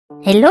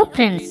Hello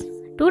friends,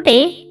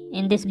 today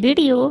in this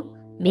video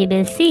we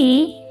will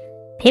see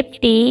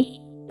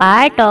 50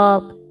 part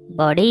of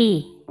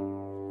body.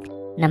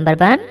 Number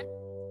 1,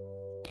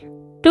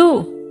 2.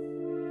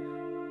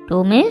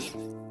 2 means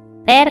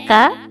पैर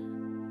का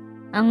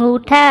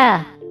अंगूठा.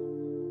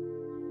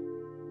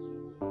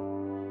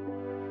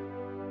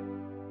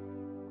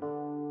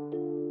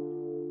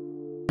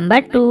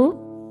 Number 2,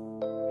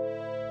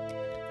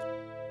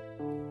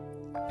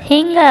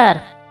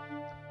 finger.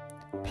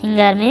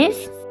 Finger means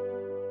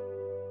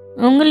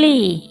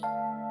उंगली.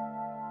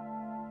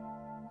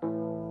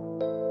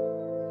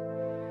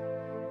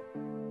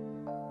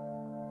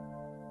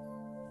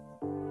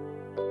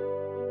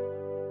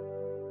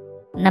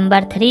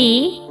 Number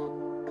 3,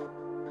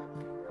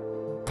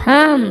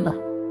 thumb.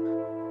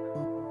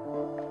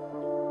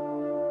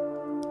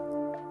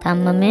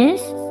 Thumb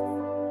means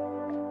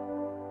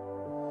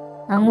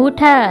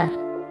अंगूठा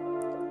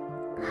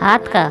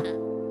हाथ का.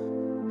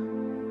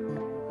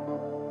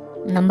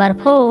 Number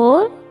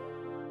 4,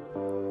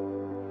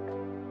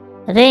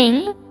 ring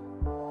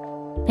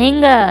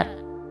finger.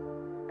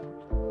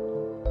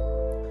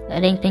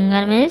 Ring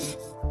finger means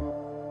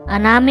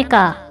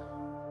Anamika.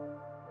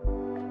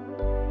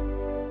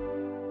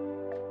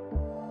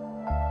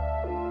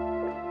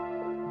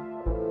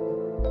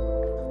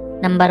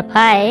 Number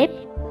 5,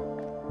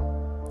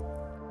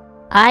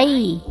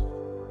 eye.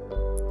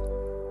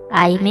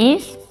 Eye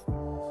means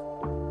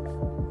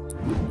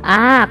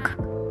आँख.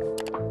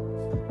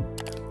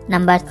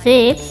 Number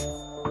 6,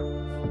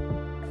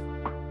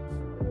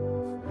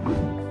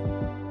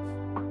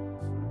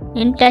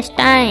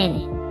 intestine.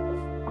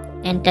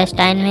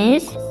 Intestine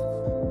means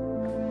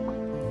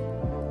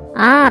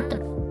आंत.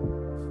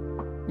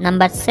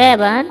 Number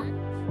 7,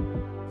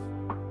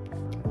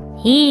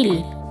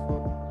 heel.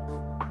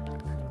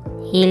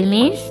 Heel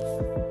means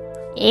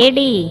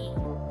एड़ी.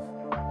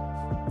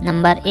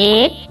 Number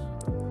 8,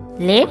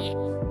 lip.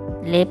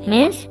 Lip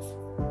means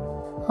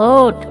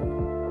होठ.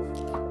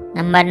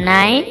 Number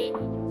 9,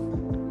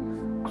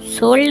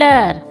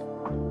 shoulder.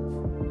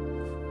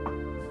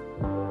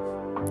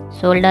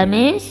 Shoulder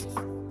means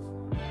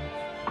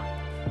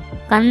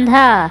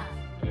कंधा.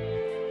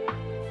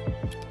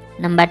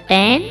 Number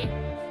 10,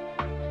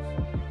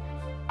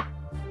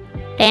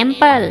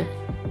 temple.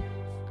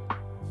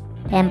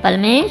 Temple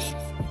means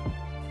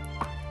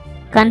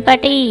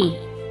कनपटी.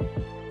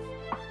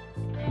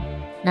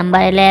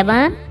 Number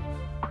 11,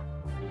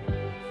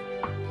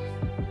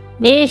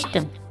 waist.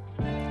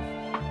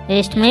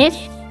 Waist means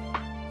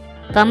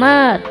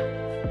कमर.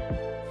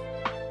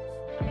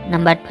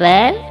 Number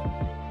 12,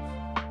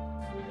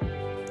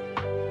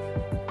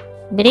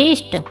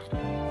 breast.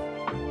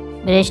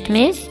 Breast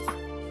means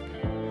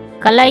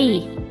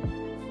कलाई.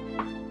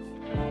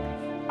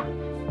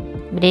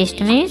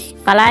 Breast means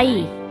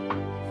कलाई.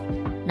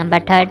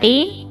 Number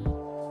 13,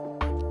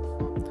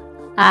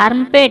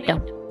 armpit.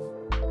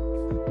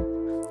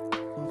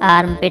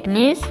 Armpit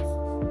means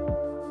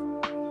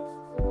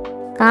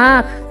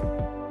कांख.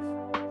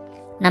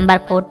 Number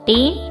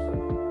 14,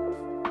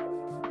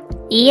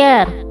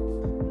 ear.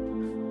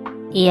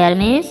 Ear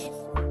means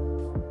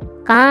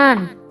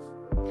कान.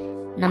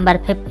 Number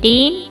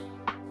 15,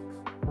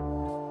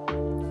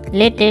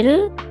 little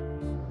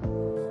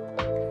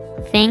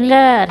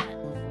finger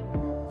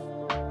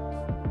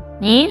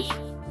means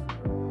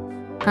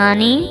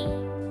कानी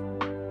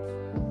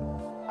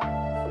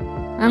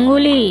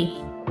अंगुली.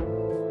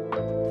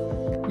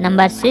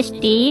 Number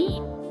 16,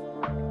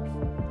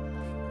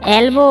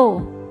 elbow.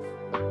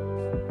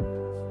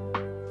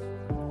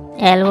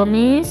 Elbow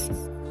means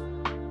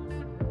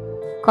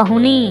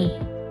कहूनी.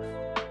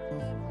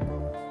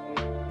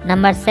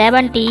 Number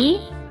 17,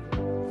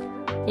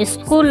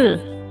 skull.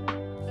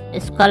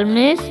 Skull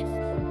means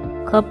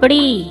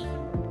खोपड़ी.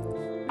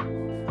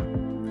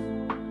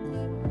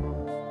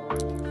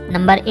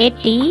 Number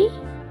 80,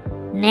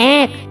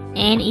 neck.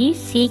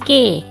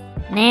 N-E-C-K.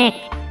 Neck.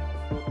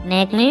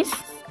 Neck means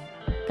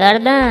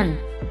गर्दन.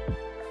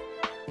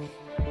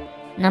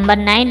 Number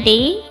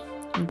 90,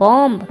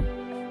 bomb.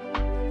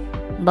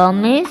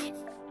 Bomb means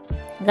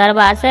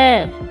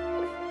गर्भाशय.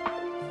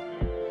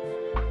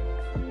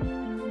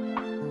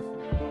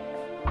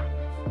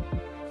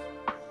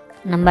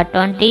 Number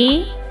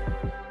 20,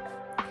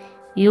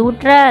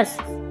 uterus.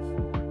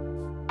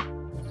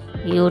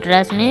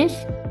 Uterus means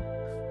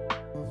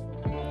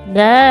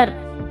घर.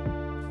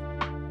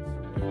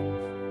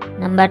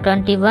 Number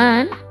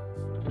 21,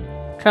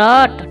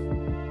 throat.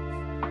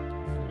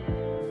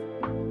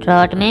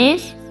 Throat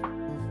means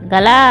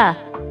गला.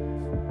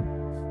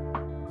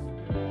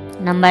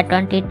 Number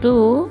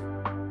 22,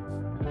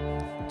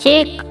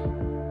 cheek.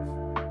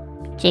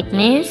 Cheek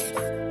means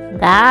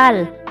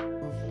गाल.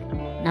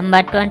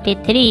 Number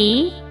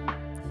 23,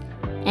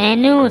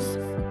 anus.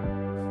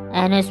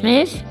 Anus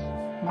means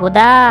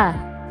गुदा.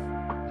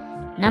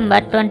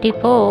 Number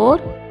 24,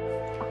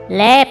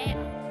 lap.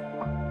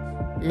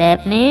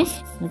 Lap means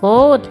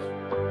गोद.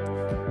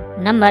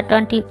 Number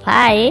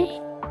 25,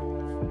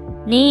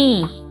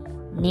 knee.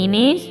 Knee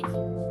means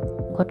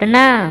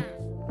घुटना.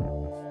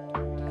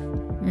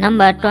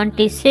 Number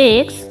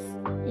 26,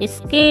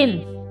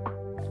 skin.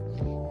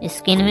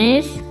 Skin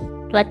means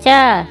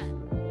त्वचा.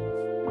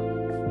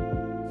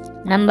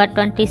 Number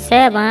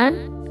 27,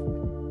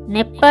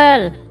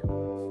 nipple.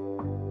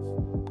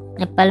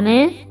 Nipple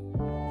means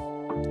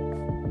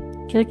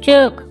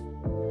चुचुक.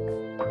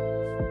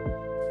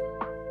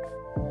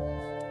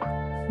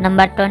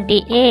 Number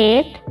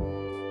 28,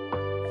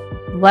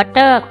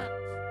 बटक.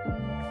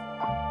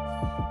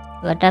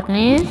 बटक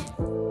means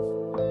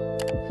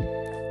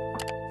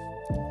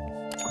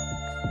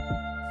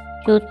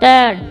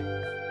चूतड़.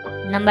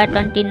 Number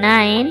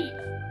 29,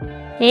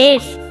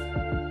 face.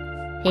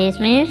 Face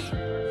means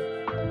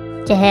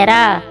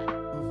चेहरा.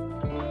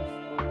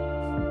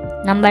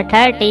 Number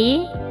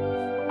 30,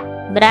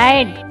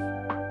 bride.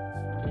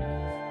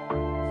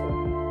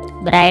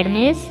 Bride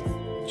means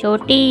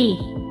चोटी.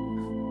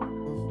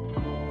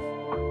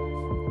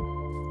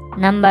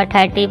 Number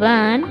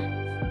 31,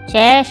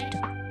 chest.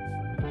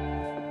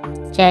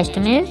 Chest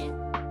means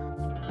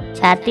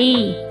छाती,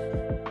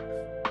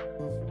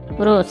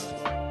 पुरुष.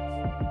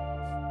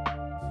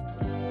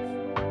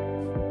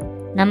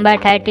 Number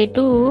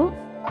 32,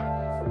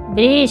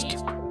 breast.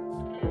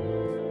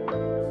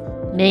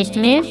 Breast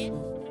means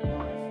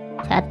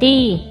छाती,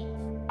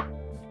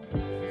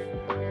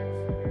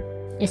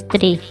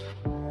 स्त्री.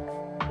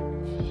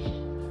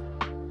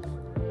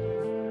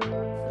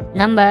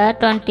 Number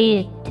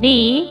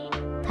 23,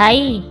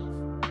 thigh.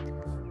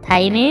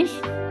 Thigh means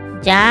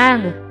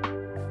जांग.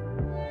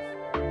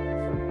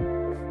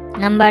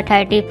 Number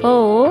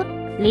 34,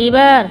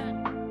 liver.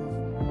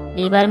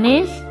 Liver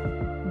means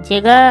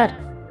जिगर.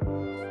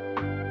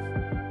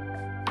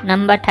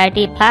 Number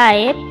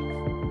 35,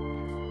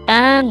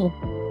 tongue.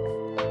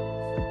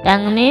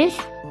 Tongue means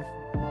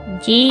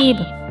जीभ.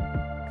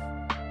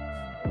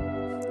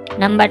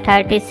 Number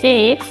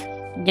 36,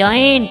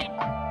 joint.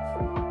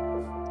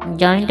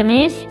 Joint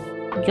means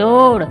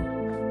जोड़.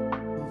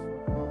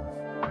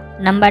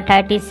 Number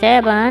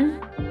 37,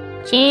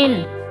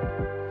 chin.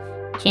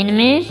 Chin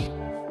means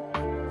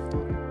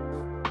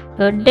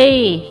हड्डी.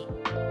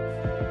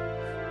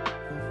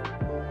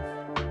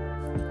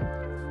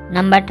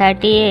 Number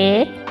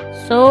 38,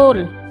 soul.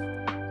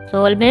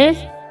 Soul means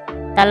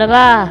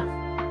तलवार.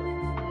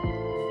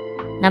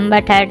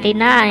 Number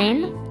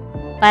 39,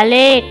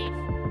 palate.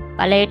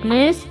 Palate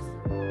means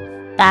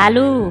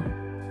तालू.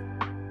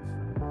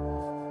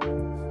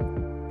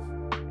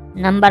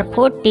 Number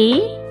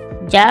 40,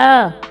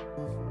 jaw.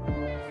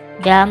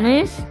 Jaw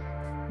means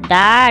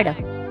दाढ़.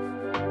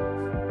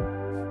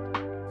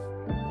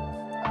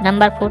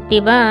 Number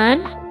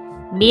 41,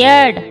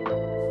 beard.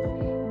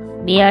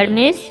 Beard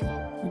means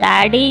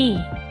दाढ़ी.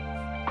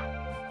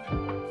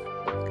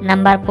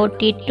 Number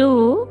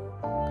 42,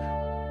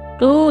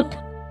 tooth.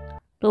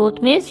 Tooth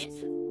means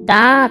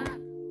दांत.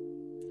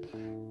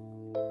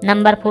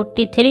 Number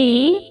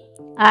 43,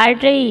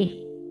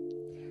 artery.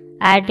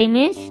 Artery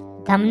means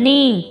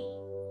धमनी.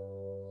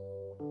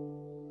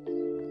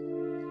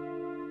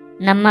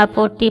 Number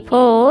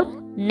 44,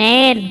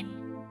 nail.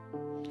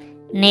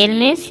 Nail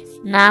means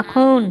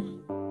नाखून.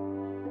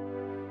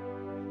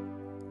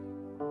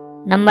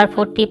 Number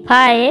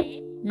 45,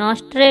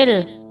 nostril.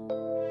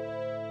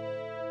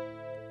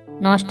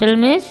 Nostril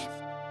means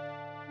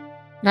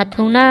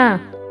नथुना.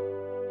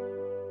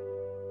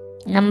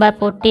 Number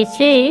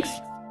 46,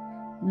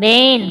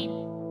 vein.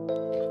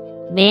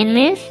 Vein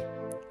means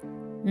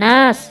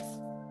नस.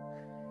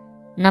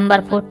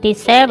 Number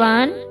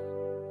 47,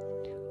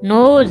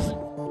 nose.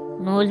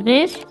 Nose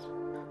means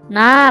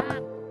नाक.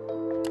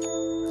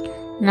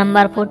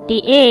 Number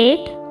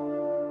 48,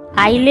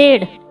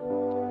 eyelid.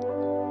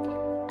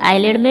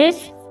 Eyelid means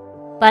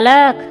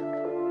पलक.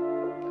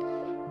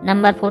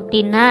 Number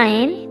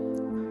 49,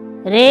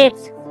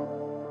 ribs.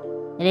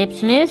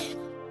 Ribs means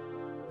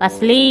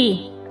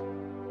पसली.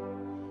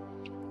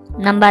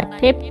 Number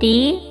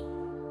 50,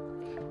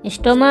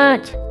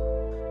 stomach.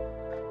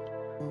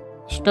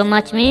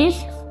 Stomach means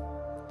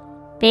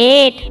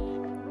pet.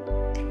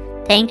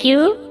 Thank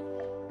you.